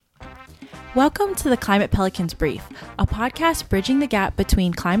Welcome to the Climate Pelicans Brief, a podcast bridging the gap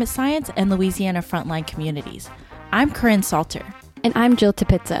between climate science and Louisiana frontline communities. I'm Corinne Salter. And I'm Jill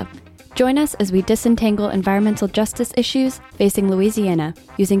Tepizza. Join us as we disentangle environmental justice issues facing Louisiana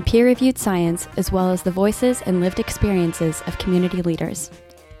using peer-reviewed science as well as the voices and lived experiences of community leaders.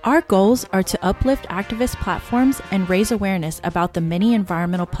 Our goals are to uplift activist platforms and raise awareness about the many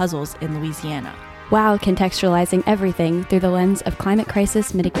environmental puzzles in Louisiana, while contextualizing everything through the lens of climate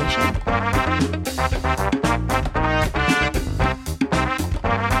crisis mitigation.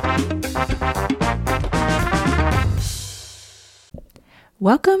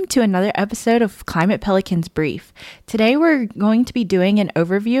 Welcome to another episode of Climate Pelicans Brief. Today we're going to be doing an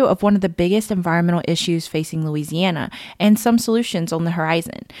overview of one of the biggest environmental issues facing Louisiana and some solutions on the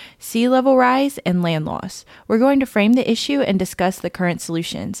horizon: sea level rise and land loss. We're going to frame the issue and discuss the current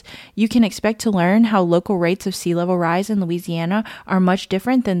solutions. You can expect to learn how local rates of sea level rise in Louisiana are much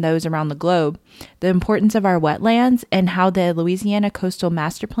different than those around the globe, the importance of our wetlands, and how the Louisiana Coastal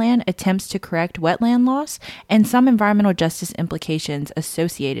Master Plan attempts to correct wetland loss, and some environmental justice implications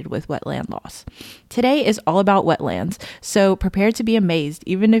associated with wetland loss. Today is all about wetlands, so prepare to be amazed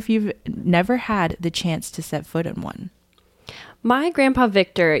even if you've never had the chance to set foot in one. My grandpa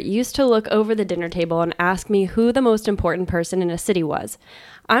Victor used to look over the dinner table and ask me who the most important person in a city was.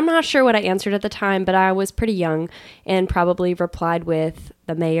 I'm not sure what I answered at the time, but I was pretty young and probably replied with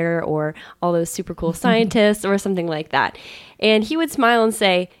the mayor or all those super cool scientists or something like that. And he would smile and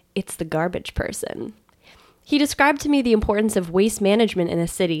say, "It's the garbage person." He described to me the importance of waste management in a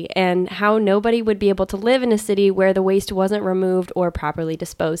city and how nobody would be able to live in a city where the waste wasn't removed or properly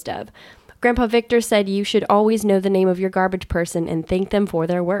disposed of. Grandpa Victor said you should always know the name of your garbage person and thank them for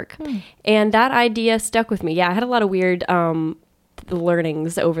their work. And that idea stuck with me. Yeah, I had a lot of weird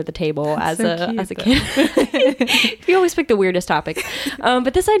learnings over the table as a kid. You always pick the weirdest topics.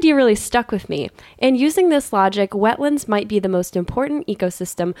 But this idea really stuck with me. And using this logic, wetlands might be the most important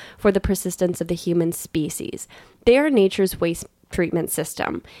ecosystem for the persistence of the human species. They are nature's waste treatment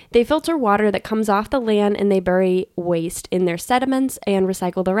system. They filter water that comes off the land and they bury waste in their sediments and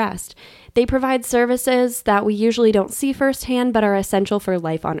recycle the rest. They provide services that we usually don't see firsthand but are essential for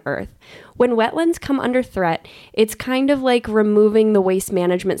life on Earth. When wetlands come under threat, it's kind of like removing the waste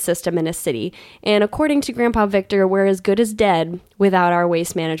management system in a city. And according to Grandpa Victor, we're as good as dead without our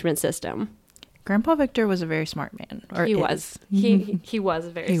waste management system. Grandpa Victor was a very smart man. He was. He was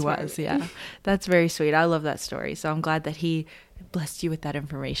very smart. He was, yeah. That's very sweet. I love that story. So I'm glad that he blessed you with that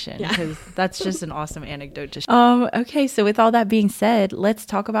information, because that's just an awesome anecdote to share. Okay, so with all that being said, let's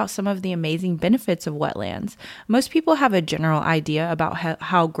talk about some of the amazing benefits of wetlands. Most people have a general idea about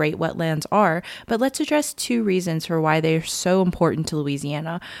how great wetlands are, but let's address two reasons for why they're so important to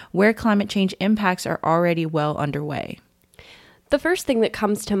Louisiana, where climate change impacts are already well underway. The first thing that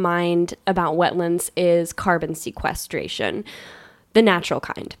comes to mind about wetlands is carbon sequestration, the natural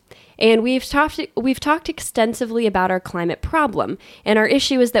kind. And we've talked extensively about our climate problem, and our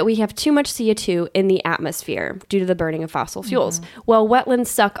issue is that we have too much CO2 in the atmosphere due to the burning of fossil fuels. Well, wetlands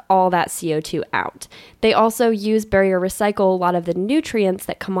suck all that CO2 out. They also use, bury, or recycle a lot of the nutrients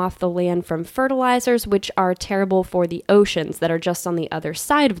that come off the land from fertilizers, which are terrible for the oceans that are just on the other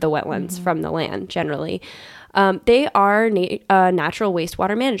side of the wetlands from the land, generally. They are natural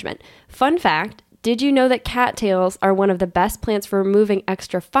wastewater management. Fun fact, did you know that cattails are one of the best plants for removing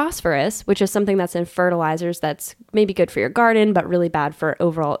extra phosphorus, which is something that's in fertilizers that's maybe good for your garden, but really bad for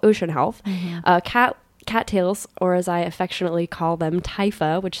overall ocean health? Cattails, or as I affectionately call them,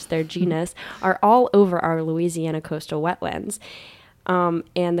 typha, which is their genus, are all over our Louisiana coastal wetlands.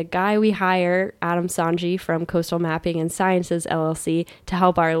 And the guy we hire, Adam Sanji from Coastal Mapping and Sciences, LLC, to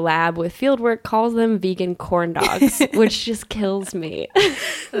help our lab with fieldwork calls them vegan corn dogs, which just kills me.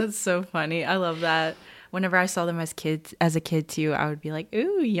 That's so funny. I love that. Whenever I saw them as a kid too, I would be like,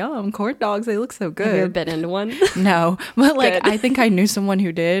 "Ooh, yum, corn dogs! They look so good." Have you ever been into one? No, but I think I knew someone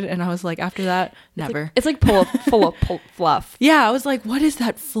who did, and I was like, after that, never. It's like full of fluff. Yeah, I was like, "What is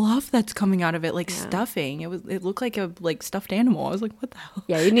that fluff that's coming out of it? Like stuffing?" It looked like a stuffed animal. I was like, "What the hell?"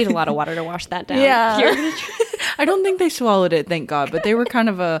 Yeah, you need a lot of water to wash that down. Yeah, I don't think they swallowed it, thank God. But they were kind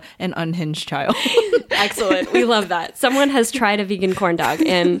of an unhinged child. Excellent, we love that. Someone has tried a vegan corn dog,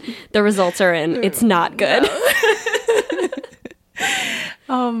 and the results are in. It's not good.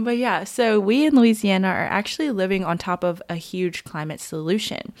 But yeah, so we in Louisiana are actually living on top of a huge climate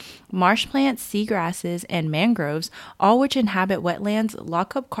solution. Marsh plants, seagrasses, and mangroves, all which inhabit wetlands,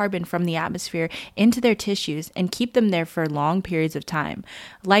 lock up carbon from the atmosphere into their tissues and keep them there for long periods of time,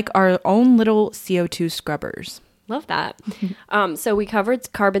 like our own little CO2 scrubbers. Love that. So we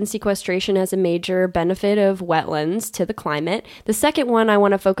covered carbon sequestration as a major benefit of wetlands to the climate. The second one I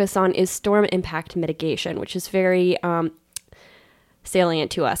want to focus on is storm impact mitigation, which is very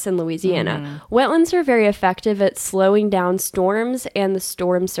salient to us in Louisiana. Wetlands are very effective at slowing down storms and the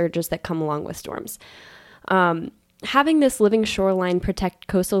storm surges that come along with storms. Having this living shoreline protect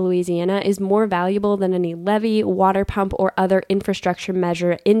coastal Louisiana is more valuable than any levee, water pump, or other infrastructure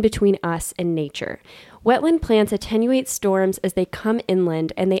measure in between us and nature. Wetland plants attenuate storms as they come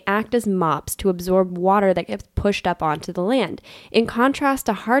inland, and they act as mops to absorb water that gets pushed up onto the land, in contrast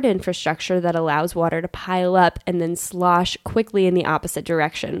to hard infrastructure that allows water to pile up and then slosh quickly in the opposite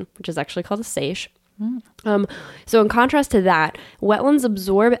direction, which is actually called a seiche. So in contrast to that, wetlands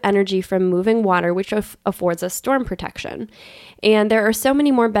absorb energy from moving water, which affords us storm protection. And there are so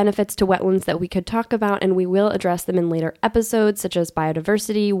many more benefits to wetlands that we could talk about, and we will address them in later episodes, such as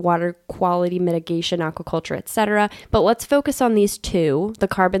biodiversity, water quality mitigation, aquaculture, etc. But let's focus on these two, the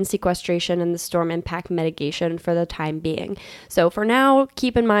carbon sequestration and the storm impact mitigation, for the time being. So for now,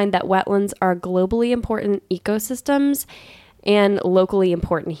 keep in mind that wetlands are globally important ecosystems and locally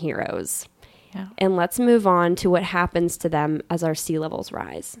important heroes. Yeah. And let's move on to what happens to them as our sea levels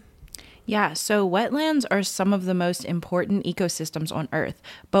rise. Yeah, so wetlands are some of the most important ecosystems on Earth,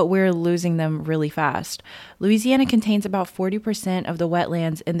 but we're losing them really fast. Louisiana contains about 40% of the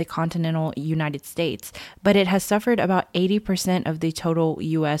wetlands in the continental United States, but it has suffered about 80% of the total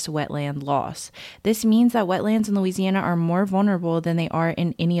U.S. wetland loss. This means that wetlands in Louisiana are more vulnerable than they are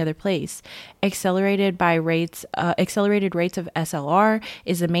in any other place. Accelerated rates of SLR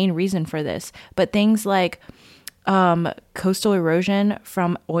is the main reason for this, but things like coastal erosion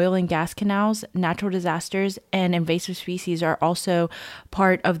from oil and gas canals, natural disasters, and invasive species are also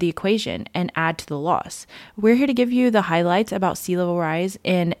part of the equation and add to the loss. We're here to give you the highlights about sea level rise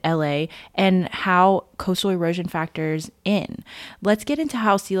in LA and how coastal erosion factors in. Let's get into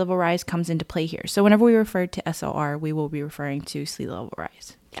how sea level rise comes into play here. So whenever we refer to SLR, we will be referring to sea level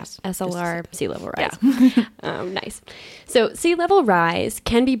rise. Yes, SLR, sea level rise. Yeah. Nice. So sea level rise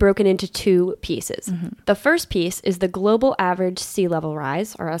can be broken into two pieces. The first piece is the global average sea level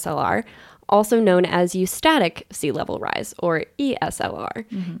rise, or SLR, also known as eustatic sea level rise, or ESLR.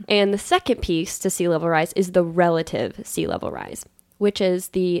 And the second piece to sea level rise is the relative sea level rise, which is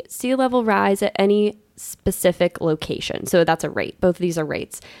the sea level rise at any specific location. So that's a rate. Both of these are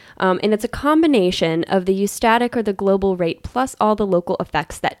rates. And it's a combination of the eustatic or the global rate plus all the local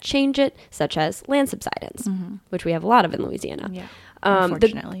effects that change it, such as land subsidence, which we have a lot of in Louisiana. Yeah.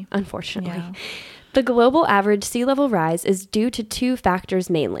 Unfortunately. Yeah. The global average sea level rise is due to two factors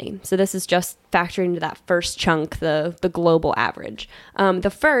mainly. So this is just factoring into that first chunk, the global average. The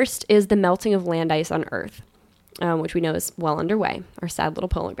first is the melting of land ice on Earth. Which we know is well underway, our sad little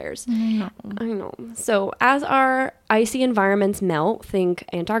polar bears. I know. So as our icy environments melt, think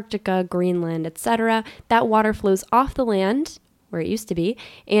Antarctica, Greenland, etc., that water flows off the land, where it used to be,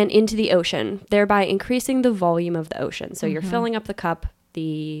 and into the ocean, thereby increasing the volume of the ocean. So you're filling up the cup,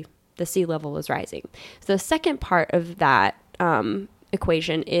 the sea level is rising. So the second part of that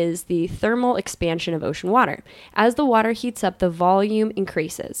equation is the thermal expansion of ocean water. As the water heats up, the volume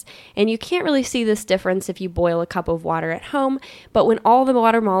increases. And you can't really see this difference if you boil a cup of water at home, but when all the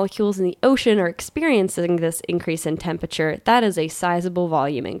water molecules in the ocean are experiencing this increase in temperature, that is a sizable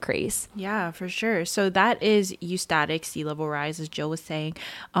volume increase. Yeah, for sure. So that is eustatic sea level rise, as Jill was saying.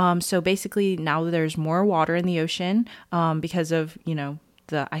 So basically now there's more water in the ocean because of,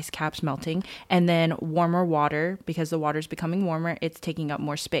 the ice caps melting, and then warmer water, because the water is becoming warmer, it's taking up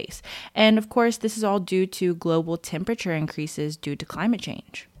more space. And of course, this is all due to global temperature increases due to climate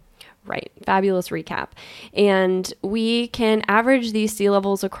change. Right. Fabulous recap. And we can average these sea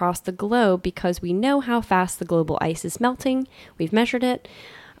levels across the globe because we know how fast the global ice is melting. We've measured it.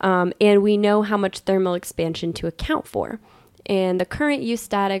 And we know how much thermal expansion to account for. And the current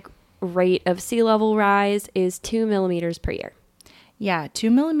eustatic rate of sea level rise is 2 millimeters per year. Yeah, 2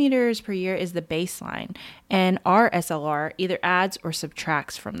 millimeters per year is the baseline, and our SLR either adds or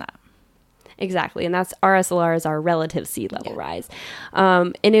subtracts from that. Exactly, and that's our SLR is our relative sea level rise.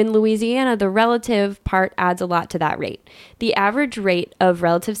 And in Louisiana, the relative part adds a lot to that rate. The average rate of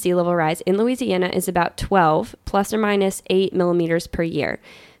relative sea level rise in Louisiana is about 12 plus or minus 8 millimeters per year.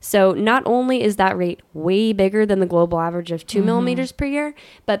 So not only is that rate way bigger than the global average of 2 millimeters per year,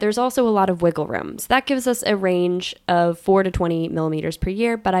 but there's also a lot of wiggle room. So that gives us a range of 4 to 20 millimeters per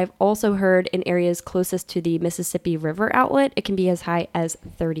year. But I've also heard in areas closest to the Mississippi River outlet, it can be as high as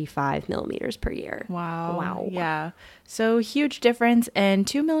 35 millimeters per year. Wow. Yeah. So huge difference, and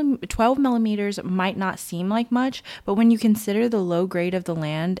 12 millimeters might not seem like much, but when you consider the low grade of the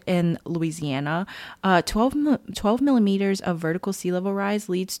land in Louisiana, 12 millimeters of vertical sea level rise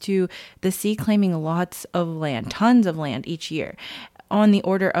leads to the sea claiming lots of land, tons of land each year, on the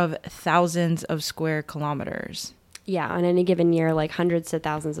order of thousands of square kilometers. Yeah, on any given year, like hundreds of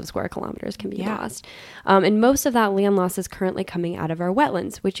thousands of square kilometers can be lost. And most of that land loss is currently coming out of our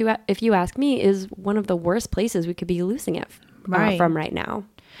wetlands, which, if you ask me, is one of the worst places we could be losing it from right now.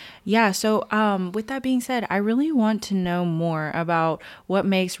 Yeah, so with that being said, I really want to know more about what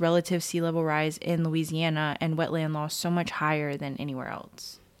makes relative sea level rise in Louisiana and wetland loss so much higher than anywhere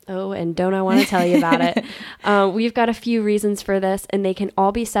else. Oh, and don't I want to tell you about it? We've got a few reasons for this, and they can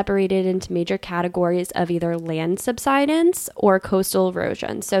all be separated into major categories of either land subsidence or coastal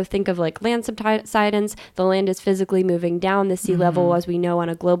erosion. So think of like land subsidence. The land is physically moving down. The sea level, as we know, on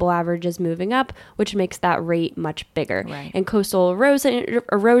a global average is moving up, which makes that rate much bigger. Right. And coastal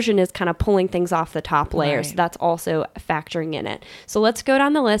erosion is kind of pulling things off the top layer. Right. So that's also factoring in it. So let's go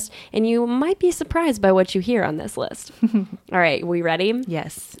down the list, and you might be surprised by what you hear on this list. All right, we ready?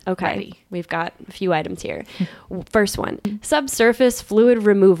 Yes. Okay, Ready. We've got a few items here. First one, subsurface fluid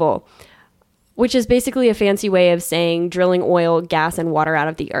removal, which is basically a fancy way of saying drilling oil, gas, and water out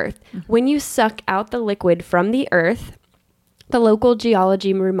of the earth. When you suck out the liquid from the earth, the local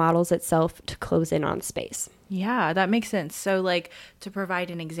geology remodels itself to close in on space. Yeah, that makes sense. So, like, to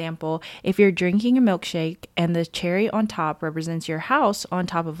provide an example, if you're drinking a milkshake and the cherry on top represents your house on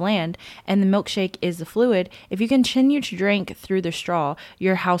top of land and the milkshake is the fluid, if you continue to drink through the straw,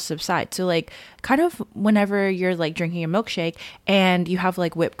 your house subsides. So, like, kind of whenever you're, like, drinking a milkshake and you have,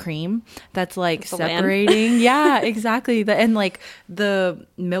 like, whipped cream that's, like, separating. Yeah, exactly. And, like, the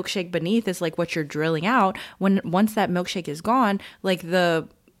milkshake beneath is, like, what you're drilling out. Once that milkshake is gone, like, the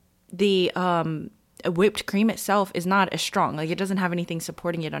whipped cream itself is not as strong. Like, it doesn't have anything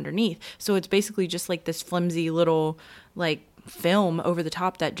supporting it underneath. So it's basically just like this flimsy little like film over the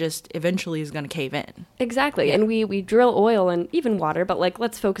top that just eventually is going to cave in. Exactly. Yeah. And we drill oil and even water, but like,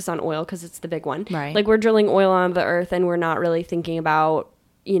 let's focus on oil because it's the big one. Right. Like, we're drilling oil on the earth and we're not really thinking about,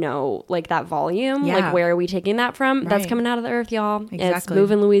 you know, like that volume. Yeah. Like, where are we taking that from? Right. That's coming out of the earth, y'all. Exactly. It's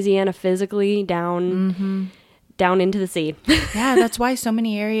moving Louisiana physically down down into the sea. Yeah, that's why so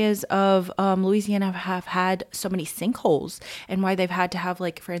many areas of Louisiana have had so many sinkholes, and why they've had to have,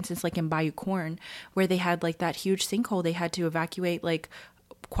 like, for instance, like in Bayou Corn, where they had like that huge sinkhole, they had to evacuate like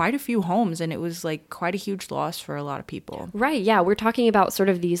quite a few homes, and it was like quite a huge loss for a lot of people. Right. Yeah. We're talking about sort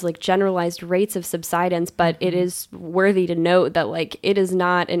of these like generalized rates of subsidence, but it is worthy to note that like it is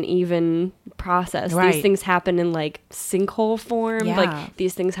not an even process. Right. These things happen in like sinkhole form. Yeah. Like,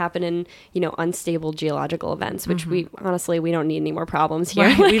 these things happen in, you know, unstable geological events, which we don't need any more problems here.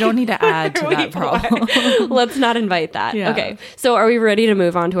 Right. We don't need to add to that problem. Let's not invite that. Yeah. Okay. So are we ready to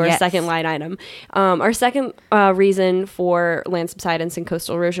move on to our Yes. second line item? Our second reason for land subsidence and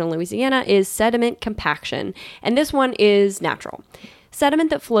coastal erosion in Louisiana is sediment compaction. And this one is natural. Sediment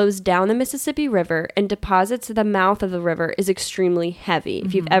that flows down the Mississippi River and deposits at the mouth of the river is extremely heavy.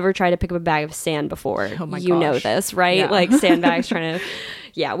 If you've ever tried to pick up a bag of sand before, you know this, right? Yeah. Like sandbags trying to...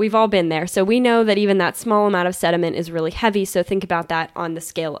 Yeah, we've all been there. So we know that even that small amount of sediment is really heavy. So think about that on the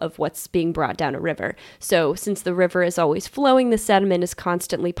scale of what's being brought down a river. So since the river is always flowing, the sediment is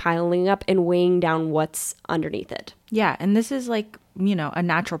constantly piling up and weighing down what's underneath it. Yeah, and this is like, you know, a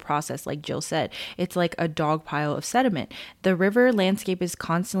natural process, like Jill said. It's like a dog pile of sediment. The river landscape is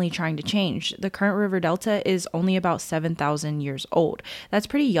constantly trying to change. The current river delta is only about 7,000 years old. That's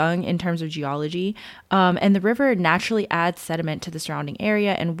pretty young in terms of geology. And the river naturally adds sediment to the surrounding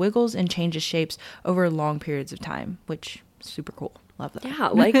area and wiggles and changes shapes over long periods of time, which is super cool. Love that. Yeah,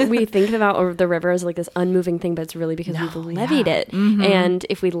 like we think about the river as like this unmoving thing, but it's really because we've levied it. And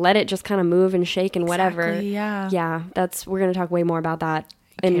if we let it just kind of move and shake and whatever, yeah, we're going to talk way more about that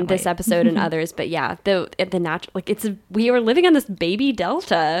in this episode and others. But yeah, the natural, like we are living on this baby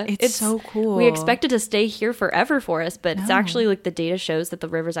delta. It's so cool. We expect it to stay here forever for us, but it's actually like the data shows that the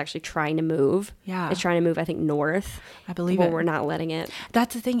river's actually trying to move. Yeah. It's trying to move, I think, north. I believe but it. We're not letting it.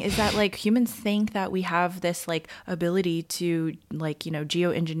 That's the thing, is that like humans think that we have this like ability to like, you know,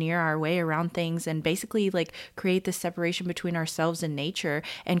 geoengineer our way around things and basically like create this separation between ourselves and nature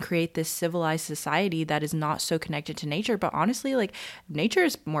and create this civilized society that is not so connected to nature. But honestly, like, nature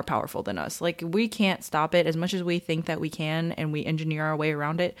is more powerful than us. Like, we can't stop it as much as we think that we can, and we engineer our way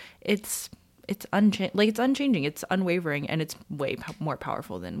around it. It's unchanging, it's unwavering, and it's way more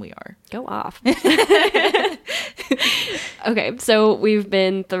powerful than we are. Go off. Okay, so we've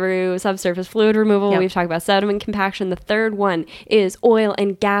been through subsurface fluid removal. Yep. We've talked about sediment compaction. The third one is oil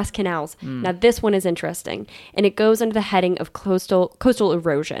and gas canals. Now, this one is interesting, and it goes under the heading of coastal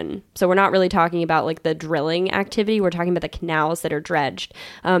erosion. So we're not really talking about like the drilling activity. We're talking about the canals that are dredged.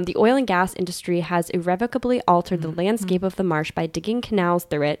 The oil and gas industry has irrevocably altered the landscape of the marsh by digging canals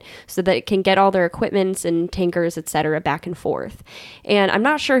through it so that it can get all their equipments and tankers, etc., back and forth. And I'm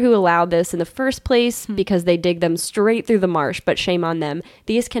not sure who allowed this in the first place because they dig them straight through the marsh, but shame on them.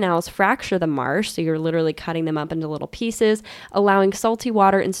 These canals fracture the marsh, so you're literally cutting them up into little pieces, allowing salty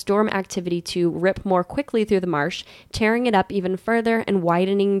water and storm activity to rip more quickly through the marsh, tearing it up even further and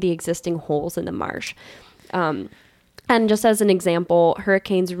widening the existing holes in the marsh. And just as an example,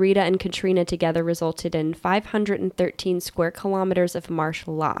 Hurricanes Rita and Katrina together resulted in 513 square kilometers of marsh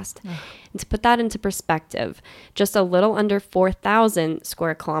lost. And to put that into perspective, just a little under 4,000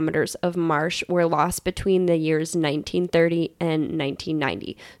 square kilometers of marsh were lost between the years 1930 and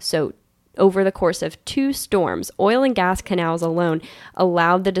 1990. So over the course of 2 storms, oil and gas canals alone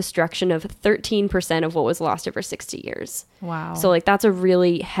allowed the destruction of 13% of what was lost over 60 years. Wow. So like that's a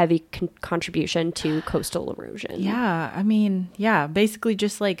really heavy contribution to coastal erosion. Yeah, I mean, yeah, basically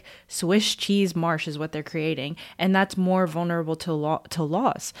just like Swiss cheese marsh is what they're creating, and that's more vulnerable to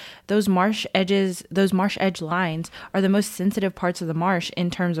loss. Those marsh edge lines are the most sensitive parts of the marsh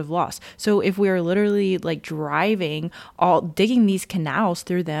in terms of loss. So if we are literally like digging these canals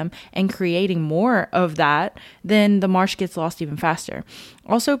through them and creating more of that, then the marsh gets lost even faster.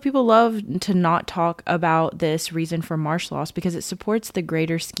 Also, people love to not talk about this reason for marsh loss because it supports the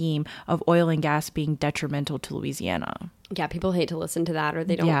greater scheme of oil and gas being detrimental to Louisiana. Yeah, people hate to listen to that, or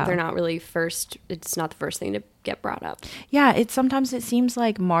they don't. Yeah. They're not really first. It's not the first thing to get brought up. Yeah, sometimes it seems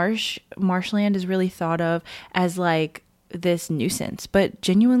like marshland is really thought of as like this nuisance, but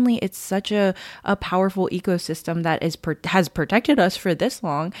genuinely it's such a powerful ecosystem that has protected us for this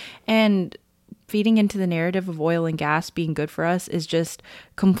long, and feeding into the narrative of oil and gas being good for us is just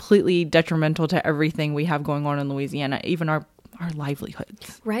completely detrimental to everything we have going on in Louisiana, even our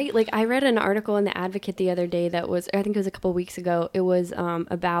livelihoods. Right? Like I read an article in The Advocate the other day that was, I think it was a couple of weeks ago. It was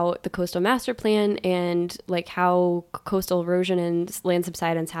about the coastal master plan and like how coastal erosion and land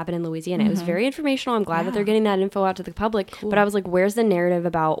subsidence happen in Louisiana. It was very informational. I'm glad that they're getting that info out to the public. Cool. But I was like, where's the narrative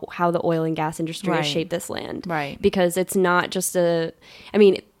about how the oil and gas industry has shaped this land? Right. Because it's not just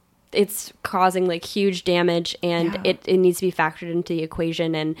it's causing like huge damage, and it needs to be factored into the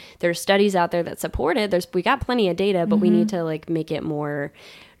equation. And there's studies out there that support it. We got plenty of data, but we need to like make it more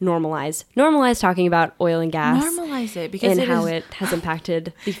normalized talking about oil and gas. Normalize it because and how it has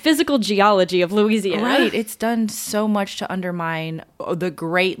impacted the physical geology of Louisiana. Right. It's done so much to undermine the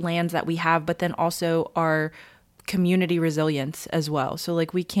great lands that we have, but then also our community resilience as well. So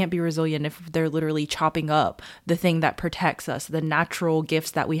like we can't be resilient if they're literally chopping up the thing that protects us, the natural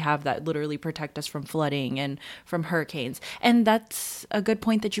gifts that we have that literally protect us from flooding and from hurricanes. And that's a good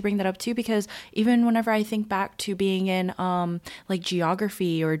point that you bring that up too, because even whenever I think back to being in like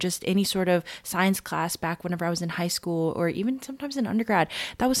geography or just any sort of science class back whenever I was in high school or even sometimes in undergrad,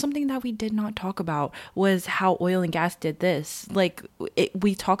 that was something that we did not talk about, was how oil and gas did this. Like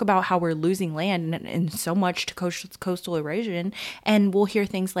we talk about how we're losing land and so much to coastal erosion, and we'll hear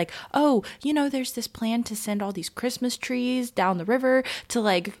things like, oh, there's this plan to send all these Christmas trees down the river to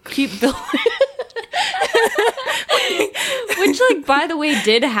like keep building. Which like by the way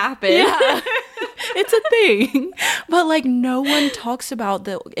did happen. Yeah. It's a thing. But like no one talks about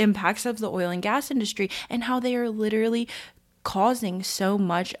the impacts of the oil and gas industry and how they are literally causing so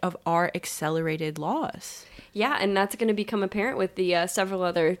much of our accelerated loss. Yeah, and that's going to become apparent with the several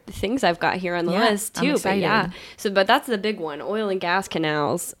other things I've got here on the list too. But that's the big one: oil and gas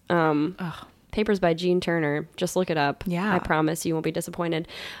canals. Papers by Gene Turner. Just look it up. Yeah, I promise you won't be disappointed.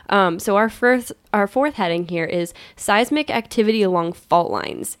 So our fourth heading here is seismic activity along fault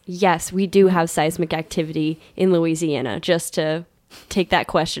lines. Yes, we do have seismic activity in Louisiana. Just to take that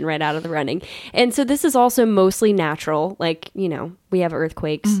question right out of the running. And so this is also mostly natural. Like, we have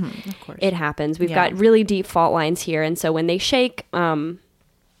earthquakes. Of course. It happens. We've got really deep fault lines here. And so when they shake, it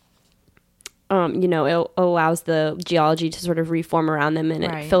allows the geology to sort of reform around them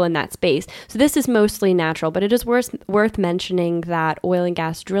and fill in that space. So this is mostly natural, but it is worth mentioning that oil and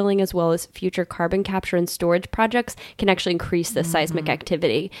gas drilling, as well as future carbon capture and storage projects, can actually increase the seismic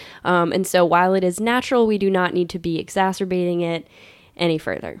activity. And so while it is natural, we do not need to be exacerbating it any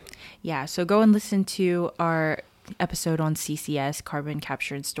further. Yeah, so go and listen to our episode on CCS, carbon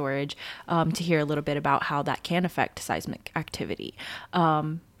capture and storage, to hear a little bit about how that can affect seismic activity.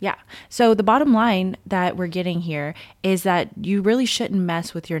 Yeah. So the bottom line that we're getting here is that you really shouldn't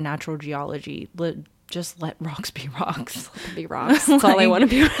mess with your natural geology. just let rocks be rocks. Let them be rocks. That's all they want to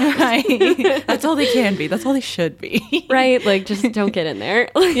be. Right. That's all they can be. That's all they should be. Right? Like, just don't get in there.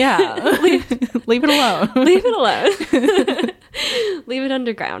 Yeah. Leave it alone. Leave it alone. Leave it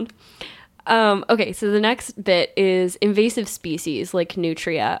underground. Okay, so the next bit is invasive species like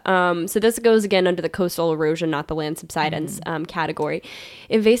nutria. So this goes again under the coastal erosion, not the land subsidence category.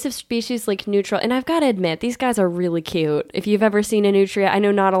 Invasive species like nutria, and I've got to admit, these guys are really cute. If you've ever seen a nutria, I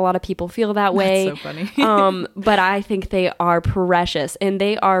know not a lot of people feel that way. That's so funny. But I think they are precious, and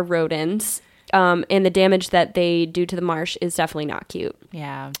they are rodents. And the damage that they do to the marsh is definitely not cute.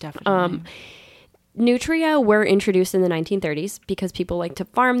 Yeah, definitely. Nutria were introduced in the 1930s because people like to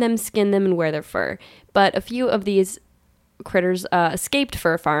farm them, skin them, and wear their fur. But a few of these critters escaped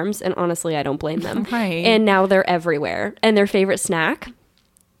fur farms, and honestly, I don't blame them. Right. And now they're everywhere. And their favorite snack,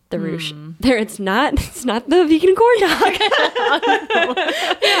 the roosh. It's not the vegan corn dog.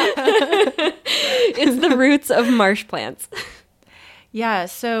 It's the roots of marsh plants. Yeah,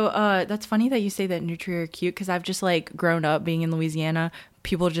 so that's funny that you say that nutria are cute, because I've just like grown up being in Louisiana,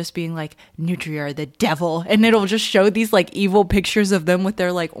 people just being like, nutria are the devil, and it'll just show these like evil pictures of them with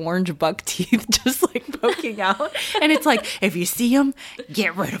their like orange buck teeth just like poking out, and it's like, if you see them,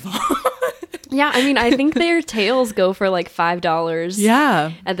 get rid of them. Yeah, I mean, I think their tails go for like $5.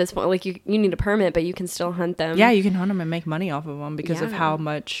 Yeah. At this point, like you need a permit, but you can still hunt them. Yeah, you can hunt them and make money off of them because of Yeah. how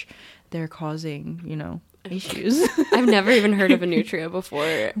much they're causing, issues. I've never even heard of a nutria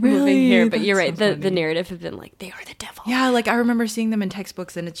before moving here, but you're right. That's so The funny. narrative has been like, they are the devil. Yeah, like I remember seeing them in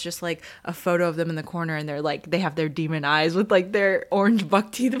textbooks, and it's just like a photo of them in the corner, and they're like, they have their demon eyes with like their orange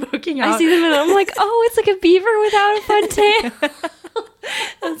buck teeth poking out. I see them and I'm like, oh, it's like a beaver without a front tail.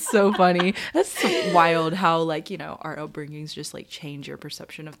 That's so funny. That's so wild how like, our upbringings just like change your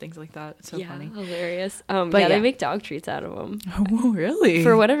perception of things like that. It's so funny. Hilarious. But They yeah. make dog treats out of them. Oh, really?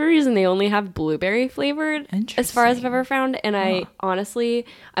 For whatever reason, they only have blueberry flavored, as far as I've ever found. And I honestly,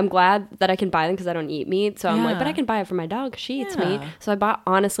 I'm glad that I can buy them because I don't eat meat. So I'm like, but I can buy it for my dog. She eats meat. So I bought,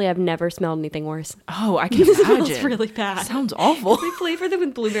 honestly, I've never smelled anything worse. Oh, I can It imagine. smells really bad. Sounds awful. They flavor them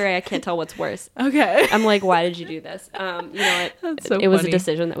with blueberry. I can't tell what's worse. Okay. I'm like, why did you do this? You know what? That's so It was a funny.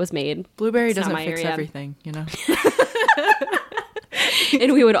 decision that was made. Blueberry It's not doesn't my fix area. everything,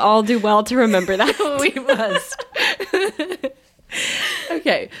 And we would all do well to remember that. We must.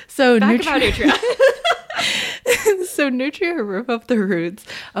 Okay, so Back about nutria. So nutria rip up the roots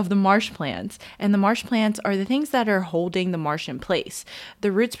of the marsh plants, and the marsh plants are the things that are holding the marsh in place.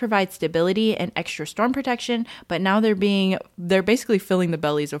 The roots provide stability and extra storm protection, but now they're basically filling the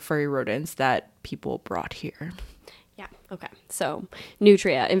bellies of furry rodents that people brought here. Yeah. Okay. So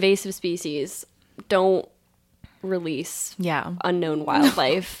nutria, invasive species, don't release unknown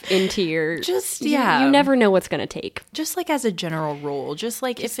wildlife into your you never know what's going to take. Just like as a general rule, just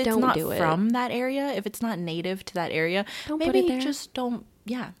like if it's don't not do it. from that area, if it's not native to that area, Don't put maybe it there. just don't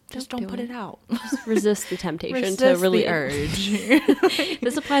do put it. it out. Just resist the temptation Resist to really the urge.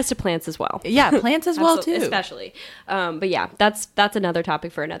 This applies to plants as well. Yeah, plants as well too. Especially. But yeah, that's another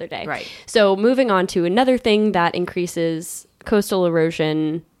topic for another day. Right. So moving on to another thing that increases coastal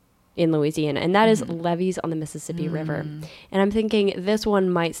erosion in Louisiana, and that is levees on the Mississippi River. And I'm thinking this one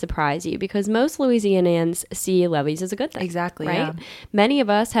might surprise you because most Louisianians see levees as a good thing. Exactly, Right? yeah. Many of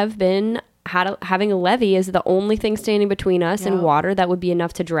us have been having a levee is the only thing standing between us and water that would be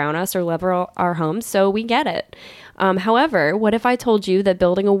enough to drown us or level our homes, so we get it. However, what if I told you that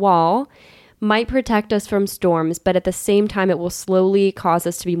building a wall might protect us from storms, but at the same time it will slowly cause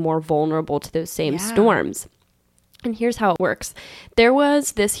us to be more vulnerable to those same storms? And here's how it works. There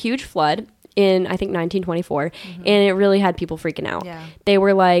was this huge flood in, I think, 1924, and it really had people freaking out. Yeah. They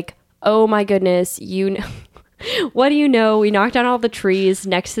were like, oh my goodness, what do you know? We knocked down all the trees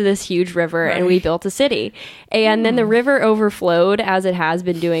next to this huge river and we built a city. And then the river overflowed, as it has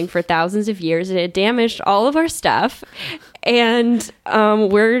been doing for thousands of years, and it damaged all of our stuff. And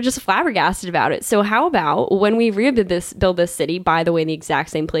we're just flabbergasted about it. So how about when we build this city, by the way, in the exact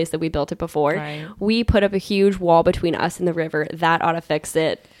same place that we built it before, we put up a huge wall between us and the river. That ought to fix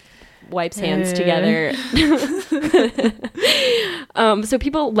it. Wipes hands together. So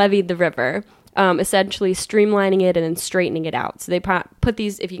people levied the river, essentially streamlining it and then straightening it out. So they put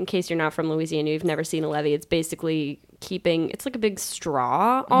these, in case you're not from Louisiana, you've never seen a levee, it's basically it's like a big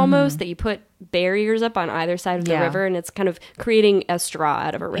straw almost that you put barriers up on either side of the river, and it's kind of creating a straw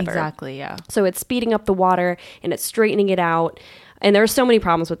out of a river. Exactly, yeah. So it's speeding up the water and it's straightening it out. And there are so many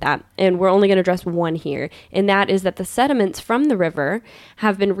problems with that. And we're only going to address one here. And that is that the sediments from the river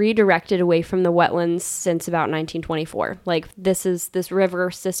have been redirected away from the wetlands since about 1924. Like this river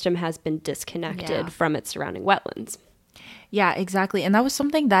system has been disconnected from its surrounding wetlands. Yeah, exactly. And that was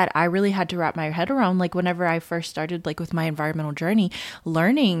something that I really had to wrap my head around. Like whenever I first started like with my environmental journey,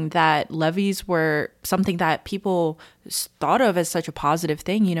 learning that levees were something that people thought of as such a positive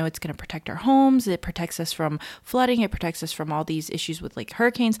thing. You know, it's going to protect our homes. It protects us from flooding. It protects us from all these issues with like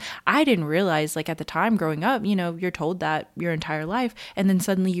hurricanes. I didn't realize, like at the time growing up, you know, you're told that your entire life. And then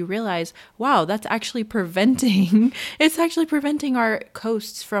suddenly you realize, wow, that's actually preventing, it's actually preventing our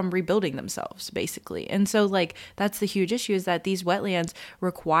coasts from rebuilding themselves, basically. And so like, that's the huge issue, is that these wetlands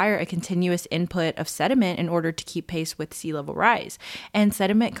require a continuous input of sediment in order to keep pace with sea level rise. And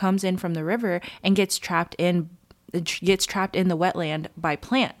sediment comes in from the river and gets trapped in the wetland by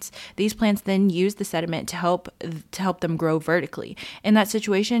plants. These plants then use the sediment to help them grow vertically. In that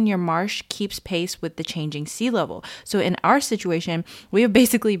situation, your marsh keeps pace with the changing sea level. So in our situation, we have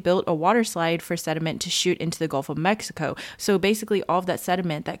basically built a water slide for sediment to shoot into the Gulf of Mexico. So basically all of that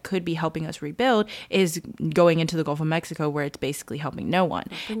sediment that could be helping us rebuild is going into the Gulf of Mexico, where it's basically helping no one.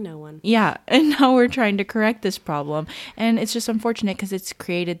 Helping no one. Yeah. And now we're trying to correct this problem. And it's just unfortunate because it's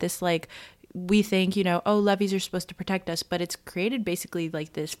created this like, we think, you know, oh, levees are supposed to protect us, but it's created basically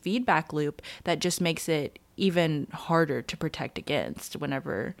like this feedback loop that just makes it even harder to protect against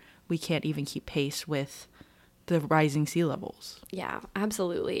whenever we can't even keep pace with the rising sea levels. Yeah,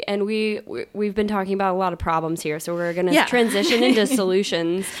 absolutely. And we've been talking about a lot of problems here, so we're going to transition into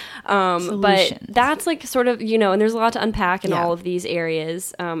solutions. But that's like sort of, you know, and there's a lot to unpack in all of these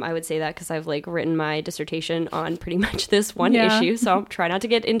areas. I would say that because I've like written my dissertation on pretty much this one issue, so I'll try not to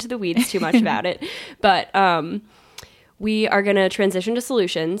get into the weeds too much about it. But we are going to transition to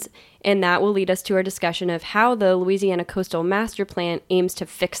solutions, and that will lead us to our discussion of how the Louisiana Coastal Master Plan aims to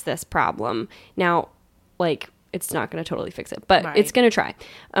fix this problem. Now, like, it's not going to totally fix it, but it's going to try.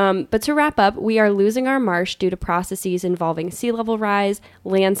 But to wrap up, we are losing our marsh due to processes involving sea level rise,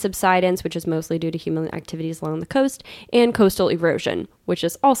 land subsidence, which is mostly due to human activities along the coast, and coastal erosion, which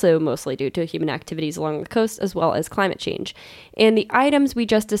is also mostly due to human activities along the coast, as well as climate change. And the items we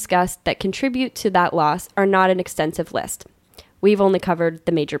just discussed that contribute to that loss are not an extensive list. We've only covered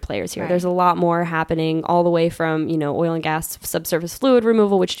the major players here. Right. There's a lot more happening, all the way from, you know, oil and gas subsurface fluid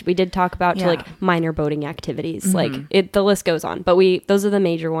removal, which we did talk about, to like minor boating activities. Mm-hmm. Like the list goes on, but those are the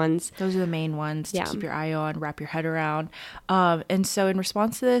major ones. Those are the main ones to keep your eye on, wrap your head around. And so in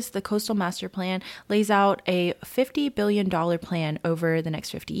response to this, the Coastal Master Plan lays out a $50 billion plan over the next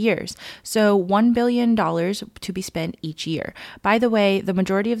 50 years. So $1 billion to be spent each year. By the way, the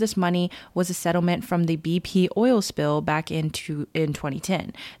majority of this money was a settlement from the BP oil spill back in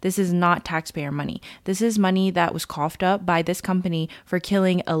 2010. This is not taxpayer money. This is money that was coughed up by this company for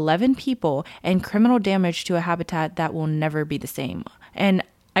killing 11 people and criminal damage to a habitat that will never be the same. And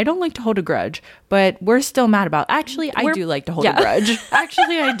I don't like to hold a grudge, but we're still mad about it. Actually, I do like to hold a grudge.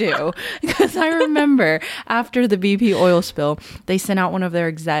 Actually, I do. Because I remember after the BP oil spill, they sent out one of their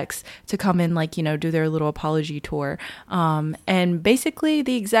execs to come in, like, you know, do their little apology tour. And basically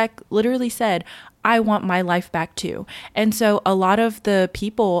the exec literally said, I want my life back too. And so a lot of the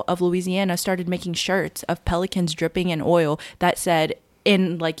people of Louisiana started making shirts of pelicans dripping in oil that said,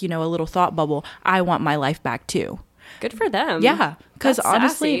 in like, you know, a little thought bubble, I want my life back too. Good for them. Yeah. Because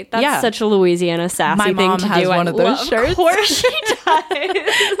honestly, that's such a Louisiana sassy my thing mom to has do. One of those shirts. Of course she does.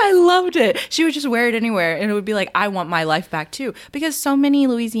 I loved it. She would just wear it anywhere and it would be like, I want my life back too. Because so many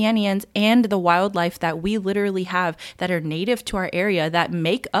Louisianians and the wildlife that we literally have that are native to our area that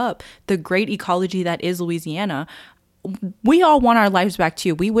make up the great ecology that is Louisiana, we all want our lives back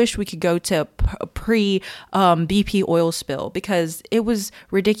too. We wish we could go to pre BP oil spill, because it was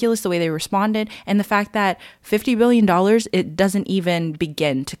ridiculous the way they responded, and the fact that $50 billion, it doesn't even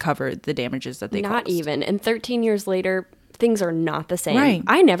begin to cover the damages that they caused. Not even. And 13 years later, things are not the same. Right.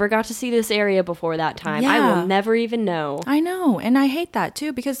 I never got to see this area before that time. I will never even know. I know. And I hate that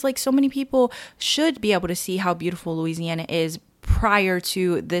too, because like so many people should be able to see how beautiful Louisiana is prior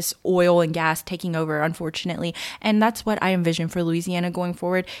to this oil and gas taking over, unfortunately. And that's what I envision for Louisiana going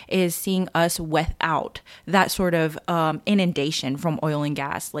forward, is seeing us without that sort of inundation from oil and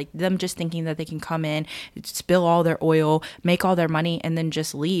gas. Like them just thinking that they can come in, spill all their oil, make all their money, and then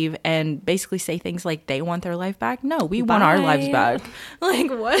just leave and basically say things like they want their life back. No, we want our lives back. Like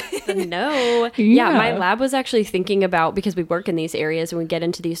what? No. Yeah, my lab was actually thinking about, because we work in these areas and we get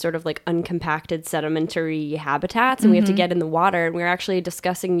into these sort of like uncompacted sedimentary habitats and we have to get in the water. And and we were actually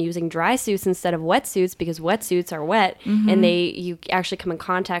discussing using dry suits instead of wetsuits because wetsuits are wet and you actually come in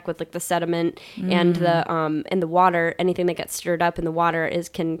contact with like the sediment and the water. Anything that gets stirred up in the water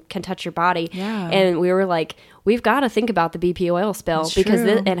can touch your body. Yeah. And we were like, we've got to think about the BP oil spill because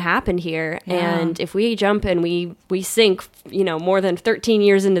it happened here. Yeah. And if we jump and we sink, more than 13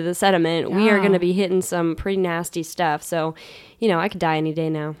 years into the sediment, we are going to be hitting some pretty nasty stuff. So, I could die any day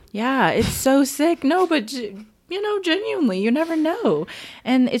now. Yeah, it's so sick. No, but genuinely, you never know.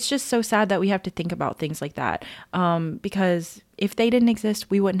 And it's just so sad that we have to think about things like that. Because if they didn't exist,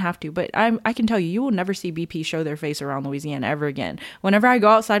 we wouldn't have to. But I can tell you will never see BP show their face around Louisiana ever again. Whenever I go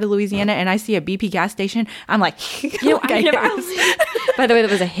outside of Louisiana and I see a BP gas station, I'm like, By the way, that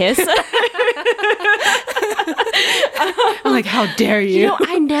was a hiss. I'm like, how dare you?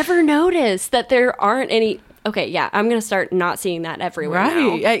 I never noticed that there aren't any. Okay, yeah, I'm going to start not seeing that everywhere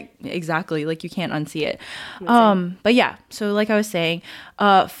now. Exactly. Like, you can't unsee it. But yeah, so like I was saying,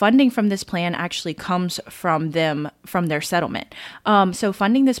 funding from this plan actually comes from their settlement. So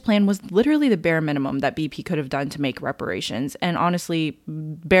funding this plan was literally the bare minimum that BP could have done to make reparations. And honestly,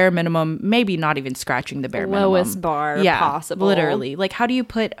 bare minimum, maybe not even scratching the bare minimum. Lowest bar possible. Literally. Like, how do you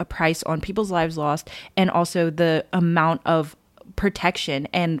put a price on people's lives lost and also the amount of protection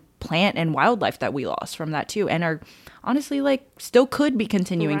and plant and wildlife that we lost from that too, and are honestly still could be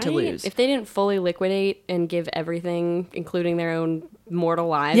continuing to lose if they didn't fully liquidate and give everything, including their own mortal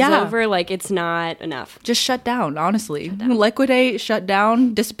lives over. It's not enough. Just shut down. Honestly, liquidate, shut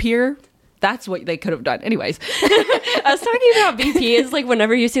down, disappear. That's what they could have done. Anyways, I was talking about BP is like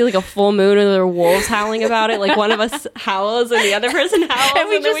whenever you see like a full moon and there are wolves howling about it, like one of us howls and the other person howls, and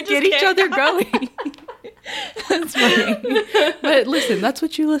we just get each other going. That's funny. But listen, that's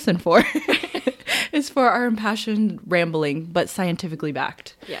what you listen for. It's for our impassioned rambling, but scientifically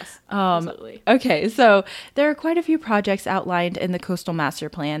backed. Yes, absolutely. Okay, so there are quite a few projects outlined in the Coastal Master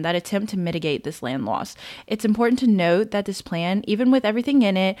Plan that attempt to mitigate this land loss. It's important to note that this plan, even with everything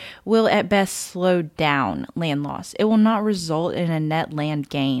in it, will at best slow down land loss. It will not result in a net land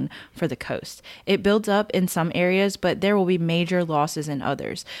gain for the coast. It builds up in some areas, but there will be major losses in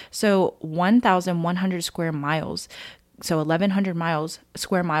others. So 1,100 square miles, so 1,100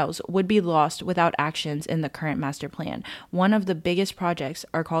 square miles would be lost without actions in the current master plan. One of the biggest projects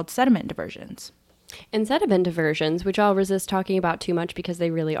are called sediment diversions. And sediment diversions, which I'll resist talking about too much because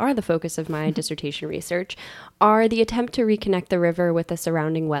they really are the focus of my dissertation research, are the attempt to reconnect the river with the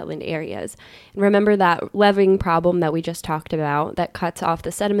surrounding wetland areas. And remember that leveeing problem that we just talked about that cuts off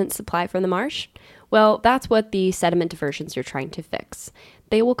the sediment supply from the marsh? Well, that's what the sediment diversions are trying to fix.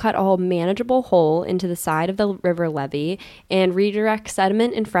 They will cut a manageable hole into the side of the river levee and redirect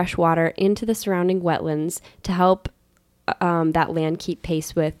sediment and fresh water into the surrounding wetlands to help that land keep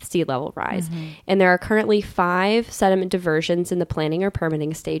pace with sea level rise. And there are currently 5 sediment diversions in the planning or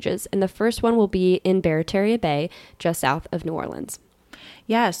permitting stages, and the first one will be in Barataria Bay, just south of New Orleans.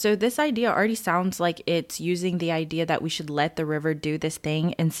 Yeah, so this idea already sounds like it's using the idea that we should let the river do this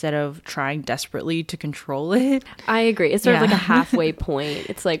thing instead of trying desperately to control it. I agree. It's sort of like a halfway point.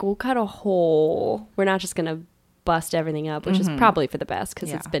 It's like, we'll cut a hole. We're not just going to bust everything up, which is probably for the best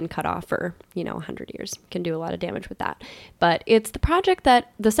because it's been cut off for 100 years. Can do a lot of damage with that. But it's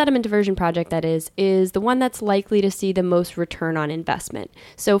the sediment diversion project that is the one that's likely to see the most return on investment.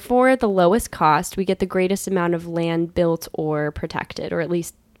 So for the lowest cost, we get the greatest amount of land built or protected, or at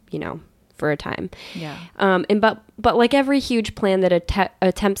least for a time. Yeah. But like every huge plan that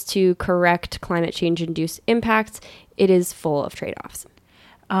attempts to correct climate change induced impacts, it is full of trade-offs.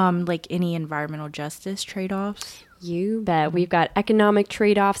 Like any environmental justice trade-offs? You bet. We've got economic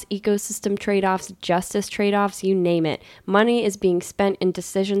trade-offs, ecosystem trade-offs, justice trade-offs, you name it. Money is being spent and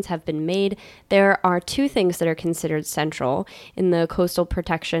decisions have been made. There are 2 things that are considered central in the Coastal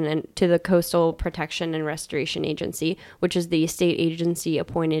Protection and Restoration Agency, which is the state agency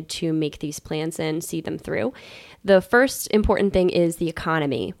appointed to make these plans and see them through. The first important thing is the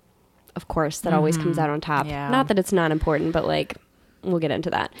economy. Of course, that always comes out on top. Yeah. Not that it's not important, but we'll get into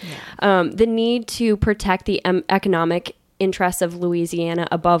that. Yeah. The need to protect the economic interests of Louisiana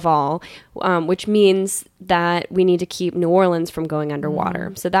above all, which means that we need to keep New Orleans from going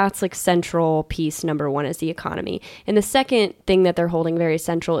underwater. So that's central piece number 1 is the economy. And the second thing that they're holding very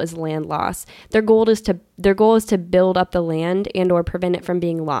central is land loss. Their goal is to build up the land and or prevent it from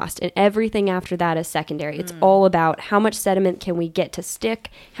being lost. And everything after that is secondary. It's all about how much sediment can we get to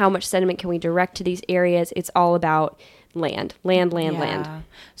stick, how much sediment can we direct to these areas. It's all about land.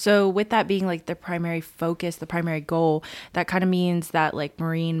 So with that being like the primary focus, the primary goal, that kind of means that like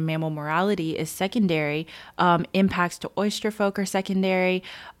marine mammal morality is secondary, impacts to oyster folk are secondary,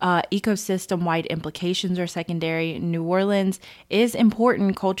 ecosystem-wide implications are secondary. New Orleans is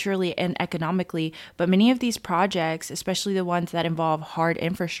important culturally and economically, but many of these projects, especially the ones that involve hard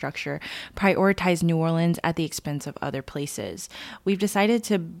infrastructure, prioritize New Orleans at the expense of other places. We've decided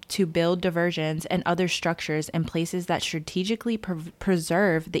to build diversions and other structures in places that strategically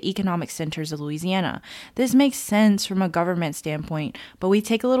preserve the economic centers of Louisiana. This makes sense from a government standpoint, but we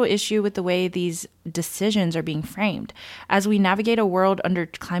take a little issue with the way these decisions are being framed. As we navigate a world under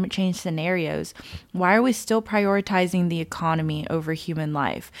climate change scenarios, why are we still prioritizing the economy over human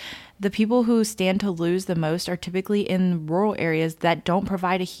life? The people who stand to lose the most are typically in rural areas that don't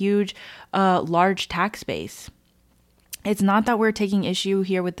provide a huge, large tax base. It's not that we're taking issue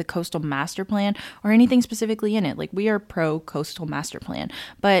here with the coastal master plan or anything specifically in it. Like, we are pro coastal master plan,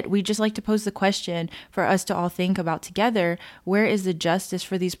 but we just like to pose the question for us to all think about together. Where is the justice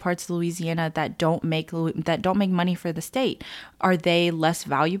for these parts of Louisiana that don't make money for the state? Are they less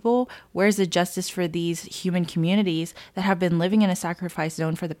valuable? Where's the justice for these human communities that have been living in a sacrifice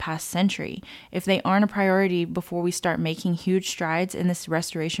zone for the past century? If they aren't a priority before we start making huge strides in this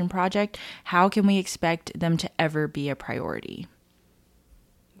restoration project, how can we expect them to ever be a priority?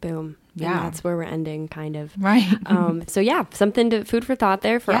 Boom. Yeah. And that's where we're ending, kind of. Right. So yeah, food for thought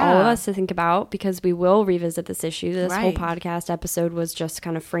there for all of us to think about, because we will revisit this issue. This whole podcast episode was just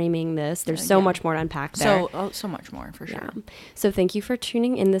kind of framing this. There's so much more to unpack there. So much more, for sure. Yeah. So thank you for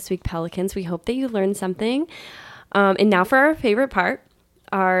tuning in this week, Pelicans. We hope that you learned something. And now for our favorite part,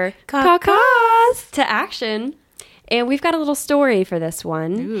 our Caucus to action. And we've got a little story for this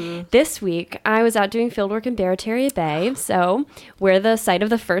one. Ooh. This week, I was out doing fieldwork in Barataria Bay, so where the site of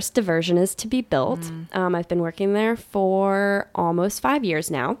the first diversion is to be built. I've been working there for almost 5 years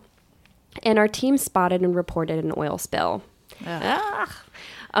now, and our team spotted and reported an oil spill.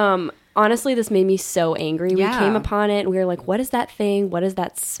 Honestly, this made me so angry. We came upon it and we were like, what is that thing? What is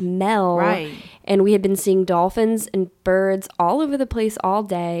that smell? Right. And we had been seeing dolphins and birds all over the place all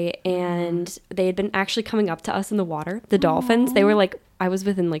day. And they had been actually coming up to us in the water. The dolphins, they were like, I was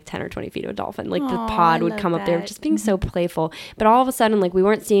within like 10 or 20 feet of a dolphin. Like the pod would come up there, just being so playful. But all of a sudden, like, we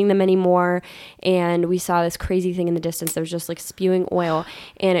weren't seeing them anymore. And we saw this crazy thing in the distance that was just like spewing oil.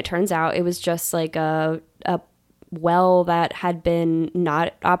 And it turns out it was just like a well that had been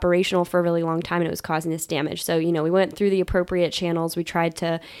not operational for a really long time, and it was causing this damage. So, we went through the appropriate channels. We tried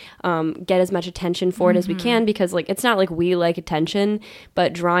to get as much attention for it as we can, because like, it's not like we like attention,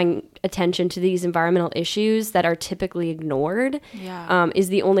 but drawing attention to these environmental issues that are typically ignored is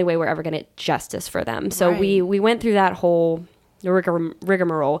the only way we're ever going to get justice for them. So we went through that whole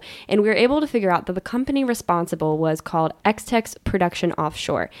rigmarole, and we were able to figure out that the company responsible was called X-Tex Production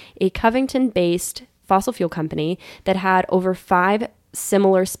Offshore, a Covington-based fossil fuel company that had over 5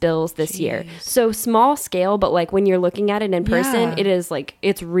 similar spills this year. So small scale, but like when you're looking at it in person, it is like,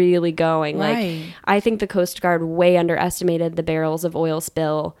 it's really going. Like, I think the Coast Guard way underestimated the barrels of oil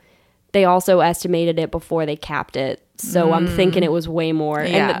spill. They also estimated it before they capped it. So I'm thinking it was way more.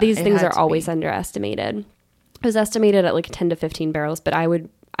 And these things are always underestimated. It was estimated at like 10 to 15 barrels, but I would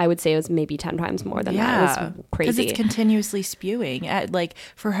say it was maybe 10 times more than that. It was crazy. Because it's continuously spewing at like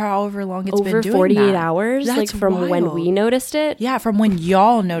for however long it's over been doing 48 hours. That's like from wild. when we noticed it. Yeah, from when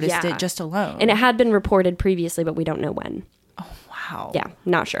y'all noticed it just alone. And it had been reported previously, but we don't know when. Oh, wow. Yeah,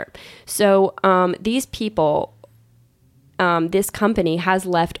 not sure. So these people, this company has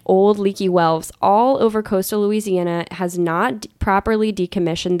left old leaky wells all over coastal Louisiana, has not properly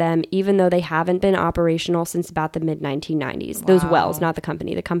decommissioned them, even though they haven't been operational since about the mid-1990s. Those wells, not the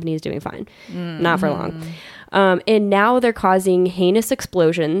company. The company is doing fine. Not for long. And now they're causing heinous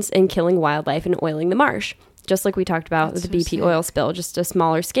explosions and killing wildlife and oiling the marsh. Just like we talked about with the BP oil spill, just a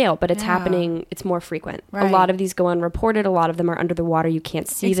smaller scale, but it's happening. It's more frequent. A lot of these go unreported. A lot of them are under the water. You can't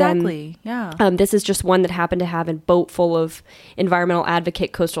see them. This is just one that happened to have a boat full of environmental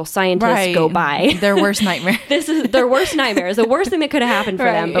advocate coastal scientists go by. Their worst nightmare. This is their worst nightmare. It's the worst thing that could have happened for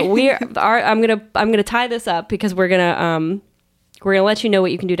them. But I'm gonna tie this up because we're gonna let you know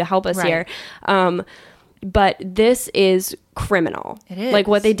what you can do to help us here. But this is criminal. It is. Like,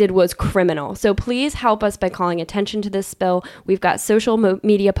 what they did was criminal. So please help us by calling attention to this spill. We've got social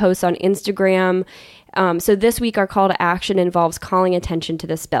media posts on Instagram. So this week, our call to action involves calling attention to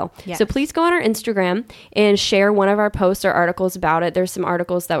this spill. Yes. So please go on our Instagram and share one of our posts or articles about it. There's some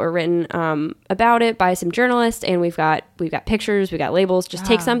articles that were written about it by some journalists, and we've got pictures, we've got labels. Just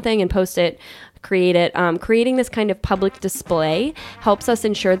take something and post it. create it. Creating this kind of public display helps us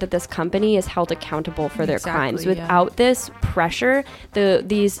ensure that this company is held accountable for their crimes. Without this pressure,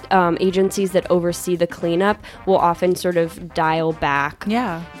 these agencies that oversee the cleanup will often sort of dial back.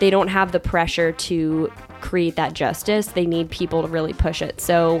 Yeah. They don't have the pressure to create that justice. They need people to really push it.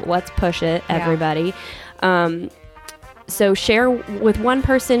 So let's push it, everybody. So share with one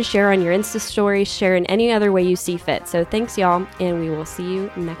person, share on your Insta story, share in any other way you see fit. So thanks, y'all, and we will see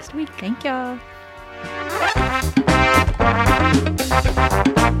you next week. Thank y'all.